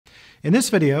In this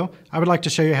video, I would like to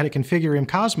show you how to configure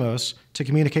MCOSMOS to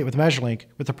communicate with MeasurLink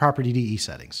with the proper DDE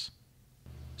settings.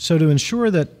 So to ensure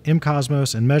that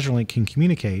MCOSMOS and MeasurLink can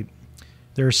communicate,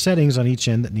 there are settings on each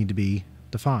end that need to be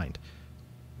defined.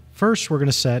 First, we're going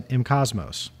to set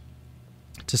MCOSMOS.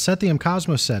 To set the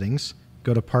MCOSMOS settings,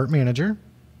 go to Part Manager,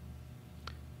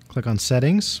 click on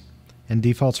Settings, and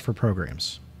Defaults for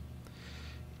Programs.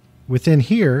 Within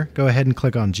here, go ahead and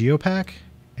click on GEOPAK,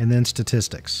 and then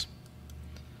Statistics.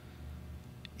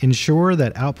 Ensure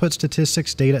that Output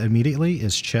Statistics Data Immediately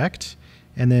is checked,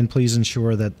 and then please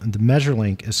ensure that the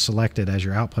MeasurLink is selected as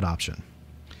your output option.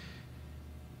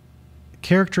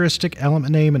 Characteristic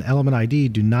element name and element ID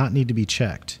do not need to be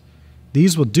checked.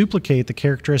 These will duplicate the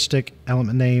characteristic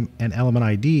element name and element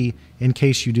ID in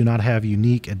case you do not have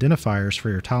unique identifiers for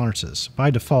your tolerances.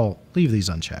 By default, leave these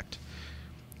unchecked.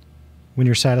 When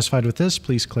you're satisfied with this,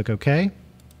 please click OK,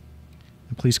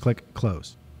 and please click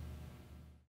Close.